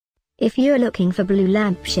If you're looking for blue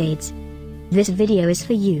lampshades, this video is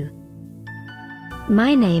for you.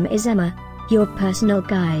 My name is Emma, your personal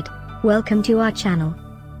guide. Welcome to our channel.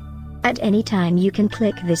 At any time you can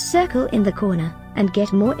click this circle in the corner, and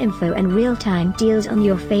get more info and real-time deals on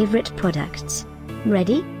your favorite products.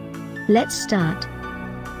 Ready? Let's start.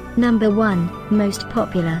 Number 1, Most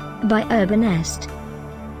Popular, by Urbanest.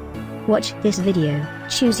 Watch this video,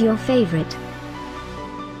 choose your favorite.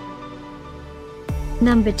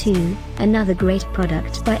 Number 2, another great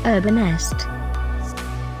product by Urbanest.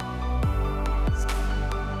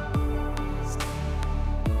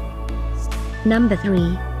 Number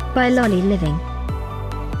 3, by Lolli Living.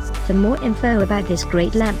 For more info about this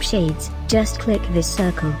great lampshades, just click this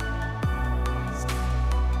circle.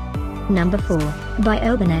 Number 4, by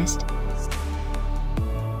Urbanest.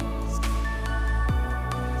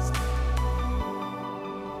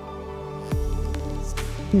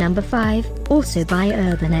 Number 5, also by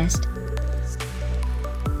Urbanest.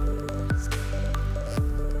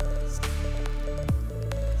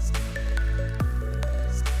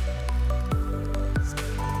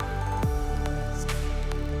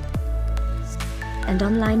 And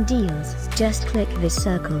online deals, just click this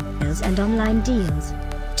circle. Deals and online deals,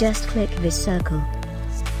 just click this circle.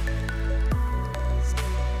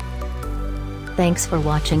 Thanks for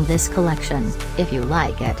watching this collection. If you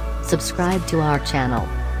like it, subscribe to our channel.